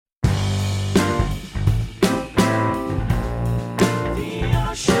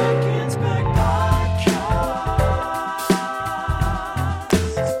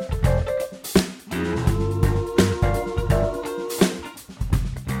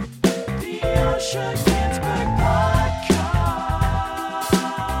Osher Ginsberg Podcast.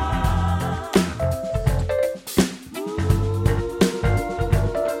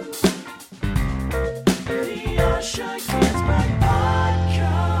 The Osher Ginsberg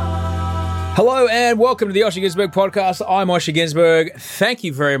Podcast. Hello and welcome to the Osher Ginsberg Podcast. I'm Osher Ginsberg. Thank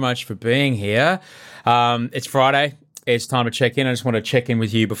you very much for being here. It's Friday. It's time to check in. I just want to check in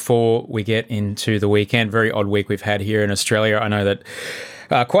with you before we get into the weekend. Very odd week we've had here in Australia. I know that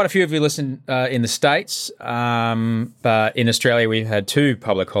quite a few of you listen in the States, but in Australia we've had two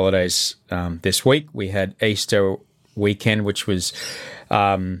public holidays this week. We had Easter weekend, which was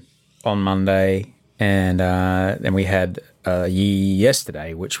on Monday, and then we had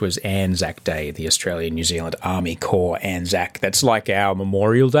yesterday, which was Anzac Day, the Australian New Zealand Army Corps Anzac. That's like our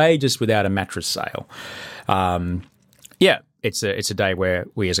Memorial Day, just without a mattress sale. Yeah, it's a day where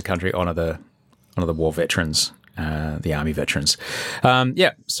we as a country honour the war veterans, the army veterans.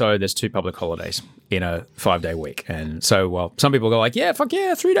 So there's two public holidays in a 5-day week, and so while some people go like, yeah, fuck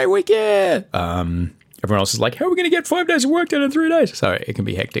yeah, 3-day week, yeah. Everyone else is like, how are we going to get 5 days of work done in 3 days? So it can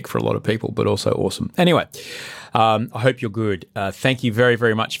be hectic for a lot of people, but also awesome. Anyway, I hope you're good. Thank you very,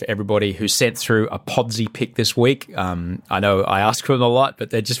 very much for everybody who sent through a Podsy pic this week. I know I ask for them a lot, but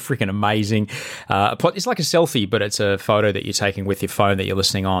they're just freaking amazing. It's like a selfie, but it's a photo that you're taking with your phone that you're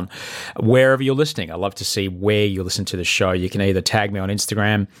listening on. Wherever you're listening, I love to see where you listen to the show. You can either tag me on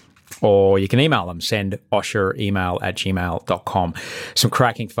Instagram, or you can email them, send osheremail@gmail.com. Some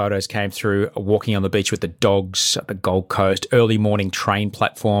cracking photos came through, walking on the beach with the dogs at the Gold Coast, early morning train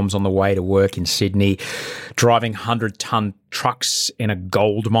platforms on the way to work in Sydney, driving 100-ton trucks in a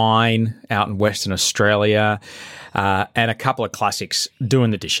gold mine out in Western Australia, and a couple of classics,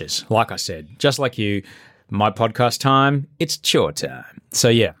 doing the dishes. Like I said, just like you, my podcast time, it's chore time. So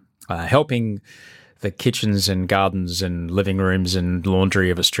yeah, helping the kitchens and gardens and living rooms and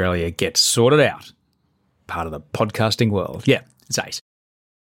laundry of Australia get sorted out. Part of the podcasting world. Yeah, it's ace.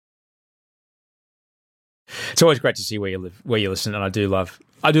 It's always great to see where you live, where you listen, and I do love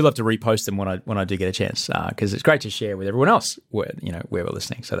to repost them when I do get a chance, because it's great to share with everyone else where we're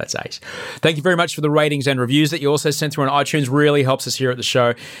listening. So that's ace. Thank you very much for the ratings and reviews that you also sent through on iTunes. Really helps us here at the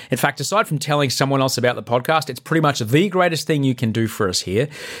show. In fact, aside from telling someone else about the podcast, it's pretty much the greatest thing you can do for us here,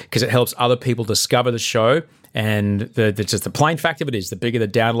 because it helps other people discover the show. And just the plain fact of it is, the bigger the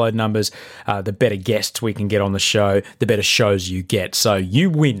download numbers, the better guests we can get on the show, the better shows you get. So you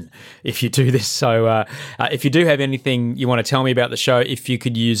win if you do this. So if you do have anything you want to tell me about the show, if you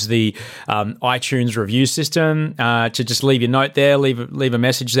could use the iTunes review system to just leave your note there, leave a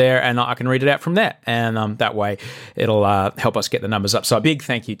message there, and I can read it out from there. And that way it'll help us get the numbers up. So a big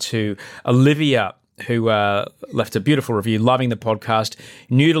thank you to Olivia, who left a beautiful review, loving the podcast,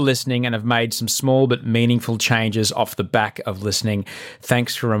 new to listening, and have made some small but meaningful changes off the back of listening.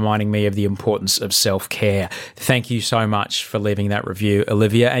 Thanks for reminding me of the importance of self-care. Thank you so much for leaving that review,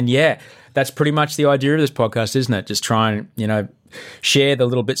 Olivia. And yeah, that's pretty much the idea of this podcast, isn't it? Just try and, share the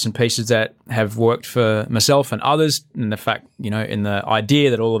little bits and pieces that have worked for myself and others, and the fact, in the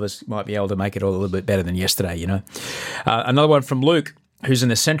idea that all of us might be able to make it all a little bit better than yesterday, Another one from Luke, who's in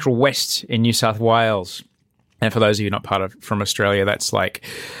the Central West in New South Wales. And for those of you not from Australia, that's like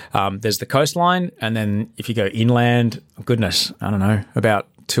there's the coastline, and then if you go inland, goodness, I don't know, about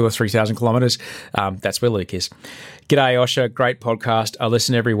 2,000 or 3,000 kilometres, that's where Luke is. G'day, Osher. Great podcast. I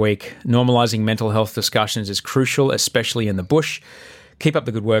listen every week. Normalising mental health discussions is crucial, especially in the bush. Keep up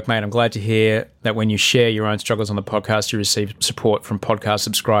the good work, mate. I'm glad to hear that when you share your own struggles on the podcast, you receive support from podcast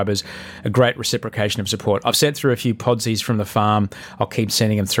subscribers, a great reciprocation of support. I've sent through a few podsies from the farm. I'll keep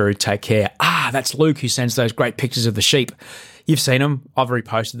sending them through. Take care. That's Luke, who sends those great pictures of the sheep. You've seen them. I've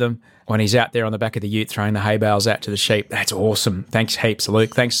reposted them when he's out there on the back of the ute throwing the hay bales out to the sheep. That's awesome. Thanks heaps,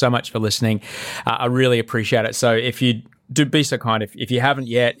 Luke. Thanks so much for listening. I really appreciate it. So if you do be so kind, if you haven't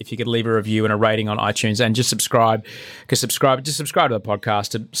yet, if you could leave a review and a rating on iTunes, and just subscribe to the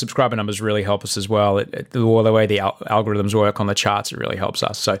podcast. Subscriber numbers really help us as well. The way the algorithms work on the charts, it really helps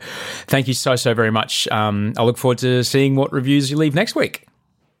us. So thank you so very much. I look forward to seeing what reviews you leave next week.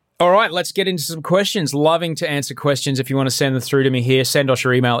 All right, let's get into some questions. Loving to answer questions. If you want to send them through to me here, send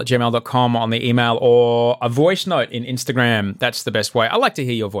osheremail@gmail.com on the email, or a voice note in Instagram. That's the best way. I like to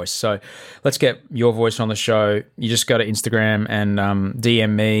hear your voice. So let's get your voice on the show. You just go to Instagram and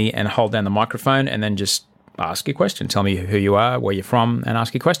DM me and hold down the microphone, and then just ask your question. Tell me who you are, where you're from, and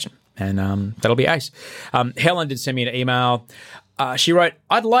ask your question. And that'll be ace. Helen did send me an email. She wrote,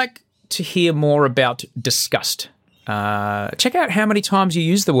 I'd like to hear more about disgust. Check out how many times you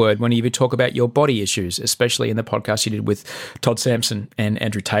use the word when you talk about your body issues, especially in the podcast you did with Todd Sampson and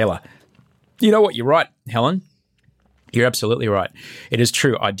Andrew Taylor. You know what? You're right, Helen. You're absolutely right. It is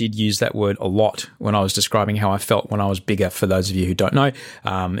true. I did use that word a lot when I was describing how I felt when I was bigger. For those of you who don't know,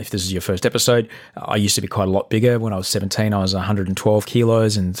 if this is your first episode, I used to be quite a lot bigger. When I was 17, I was 112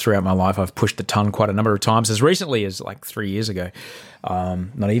 kilos, and throughout my life, I've pushed a ton quite a number of times, as recently as like 3 years ago.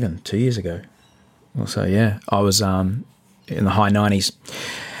 Not even 2 years ago. So, yeah, I was in the high 90s.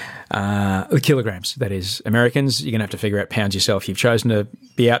 Kilograms, that is. Americans, you're going to have to figure out pounds yourself. You've chosen to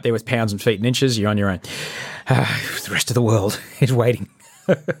be out there with pounds and feet and inches. You're on your own. The rest of the world is waiting.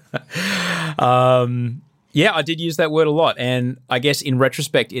 Yeah, I did use that word a lot. And I guess in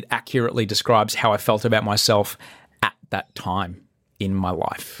retrospect, it accurately describes how I felt about myself at that time in my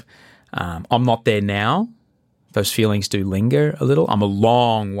life. I'm not there now. Those feelings do linger a little. I'm a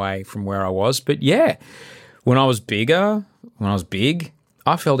long way from where I was. But yeah, when I was big,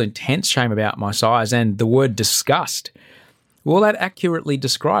 I felt intense shame about my size, and the word disgust, well, that accurately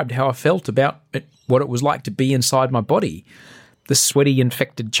described how I felt about it, what it was like to be inside my body. The sweaty,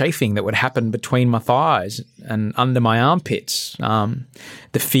 infected chafing that would happen between my thighs and under my armpits. The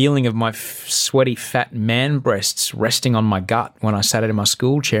feeling of my sweaty, fat man breasts resting on my gut when I sat in my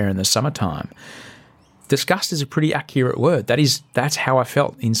school chair in the summertime. Disgust is a pretty accurate word. That's how I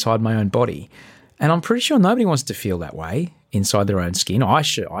felt inside my own body. And I'm pretty sure nobody wants to feel that way inside their own skin. I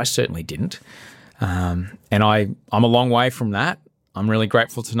certainly didn't. And I'm a long way from that. I'm really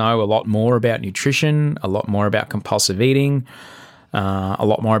grateful to know a lot more about nutrition, a lot more about compulsive eating, a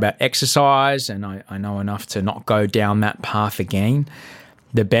lot more about exercise, and I know enough to not go down that path again.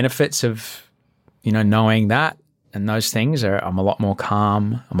 The benefits of, knowing that and those things are I'm a lot more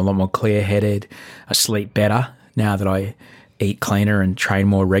calm, I'm a lot more clear-headed, I sleep better now that I eat cleaner and train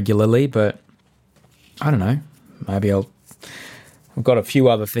more regularly, but I don't know, maybe I've got a few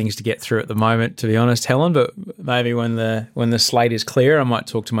other things to get through at the moment, to be honest, Helen, but maybe when the slate is clear, I might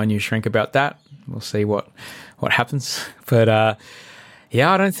talk to my new shrink about that. We'll see what happens. But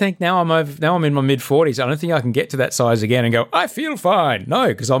yeah, I don't think now I'm in my mid-40s. I don't think I can get to that size again and go, I feel fine. No,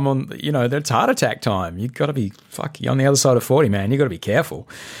 because I'm on, that's heart attack time. You've got to be, you're on the other side of 40, man. You've got to be careful.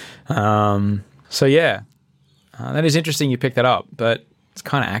 So yeah, that is interesting you picked that up, but it's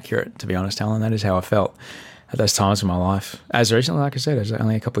kind of accurate, to be honest, Helen. That is how I felt at those times in my life. As recently, like I said, it was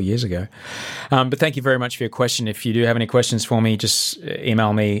only a couple of years ago. But thank you very much for your question. If you do have any questions for me, just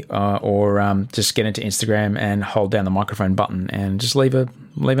email me or just get into Instagram and hold down the microphone button and just leave a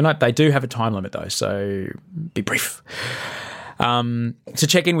note. They do have a time limit though, so be brief. To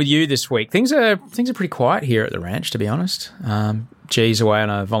check in with you this week, things are pretty quiet here at the ranch, to be honest. G's away on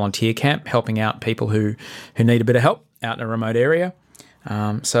a volunteer camp helping out people who need a bit of help out in a remote area.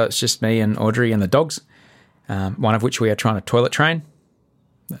 So it's just me and Audrey and the dogs. One of which we are trying to toilet train.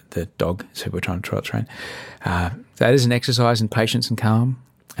 The dog is who we're trying to toilet train. That is an exercise in patience and calm,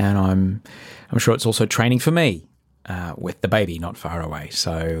 and I'm sure it's also training for me with the baby not far away.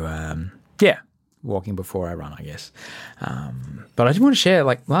 So yeah, walking before I run, I guess. But I just want to share.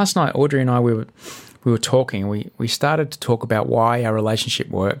 Like last night, Audrey and I we were talking. We started to talk about why our relationship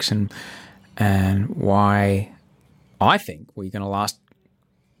works and why I think we're going to last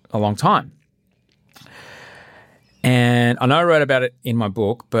a long time. And I know I wrote about it in my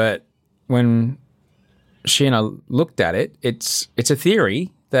book, but when she and I looked at it, it's a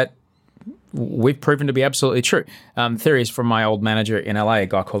theory that we've proven to be absolutely true. The theory is from my old manager in LA, a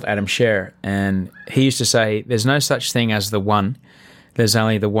guy called Adam Scher, and he used to say, there's no such thing as the one, there's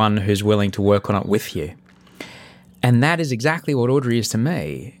only the one who's willing to work on it with you. And that is exactly what Audrey is to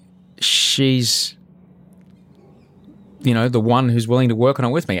me. She's the one who's willing to work on it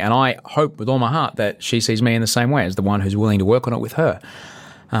with me. And I hope with all my heart that she sees me in the same way as the one who's willing to work on it with her.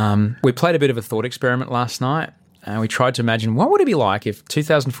 We played a bit of a thought experiment last night, and we tried to imagine what would it be like if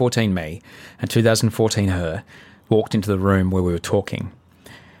 2014 me and 2014 her walked into the room where we were talking.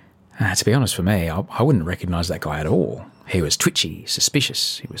 To be honest, for me, I wouldn't recognize that guy at all. He was twitchy,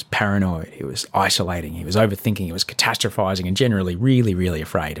 suspicious, he was paranoid, he was isolating, he was overthinking, he was catastrophizing, and generally really, really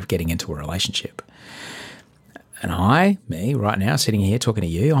afraid of getting into a relationship. And me, right now, sitting here talking to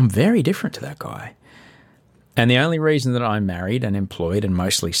you, I'm very different to that guy. And the only reason that I'm married and employed and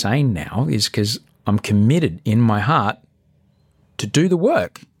mostly sane now is because I'm committed in my heart to do the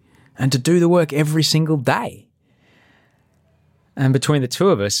work and to do the work every single day. And between the two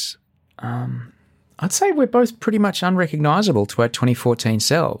of us, I'd say we're both pretty much unrecognizable to our 2014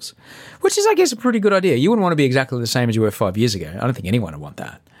 selves, which is, I guess, a pretty good idea. You wouldn't want to be exactly the same as you were 5 years ago. I don't think anyone would want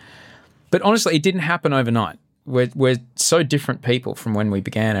that. But honestly, it didn't happen overnight. We're so different people from when we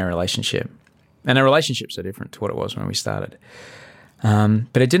began our relationship. And our relationships are different to what it was when we started.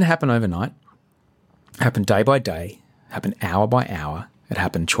 But it didn't happen overnight. It happened day by day. It happened hour by hour. It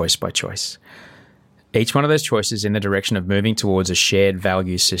happened choice by choice. Each one of those choices in the direction of moving towards a shared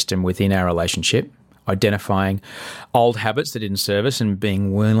value system within our relationship, identifying old habits that didn't serve us and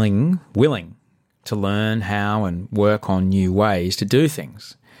being willing to learn how and work on new ways to do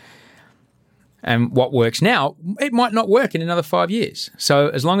things. And what works now, it might not work in another 5 years. So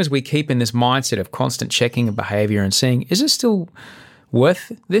as long as we keep in this mindset of constant checking of behavior and seeing, is it still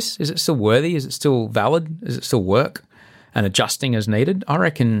worth this? Is it still worthy? Is it still valid? Does it still work? And adjusting as needed, I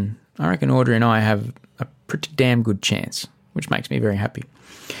reckon Audrey and I have a pretty damn good chance, which makes me very happy.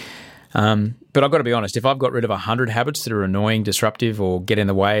 But I've got to be honest, if I've got rid of 100 habits that are annoying, disruptive, or get in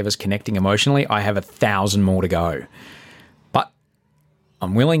the way of us connecting emotionally, I have 1,000 more to go. But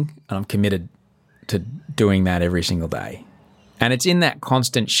I'm willing and I'm committed to doing that every single day. And it's in that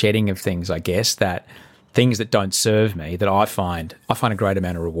constant shedding of things, I guess, that things that don't serve me, that I find a great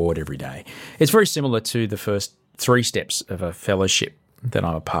amount of reward every day. It's very similar to the first 3 steps of a fellowship that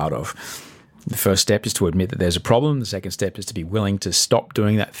I'm a part of. The first step is to admit that there's a problem. The second step is to be willing to stop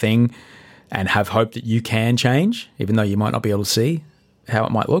doing that thing and have hope that you can change, even though you might not be able to see how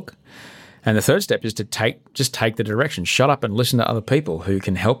it might look. And the third step is to take the direction. Shut up and listen to other people who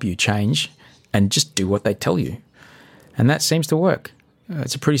can help you change and just do what they tell you. And that seems to work.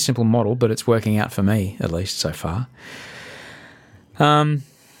 It's a pretty simple model, but it's working out for me, at least so far.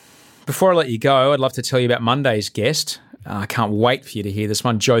 Before I let you go, I'd love to tell you about Monday's guest. I can't wait for you to hear this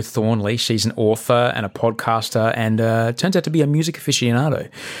one. Jo Thornley. She's an author and a podcaster and turns out to be a music aficionado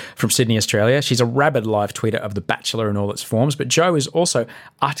from Sydney, Australia. She's a rabid live tweeter of The Bachelor in all its forms, but Jo is also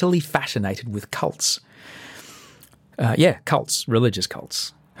utterly fascinated with cults. Cults, religious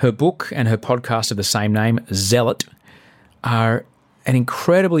cults. Her book and her podcast of the same name, Zealot, are an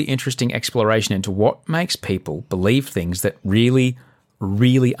incredibly interesting exploration into what makes people believe things that really,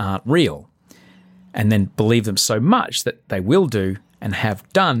 really aren't real, and then believe them so much that they will do and have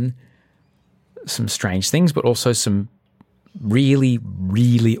done some strange things, but also some really,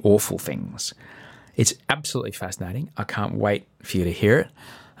 really awful things. It's absolutely fascinating. I can't wait for you to hear it.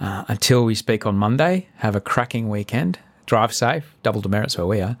 Until we speak on Monday, have a cracking weekend. Drive safe. Double demerits where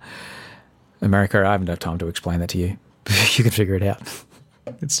we are. America, I haven't had time to explain that to you. You can figure it out.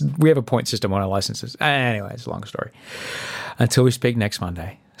 We have a point system on our licenses. Anyway, it's a long story. Until we speak next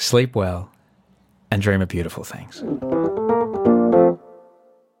Monday, sleep well and dream of beautiful things.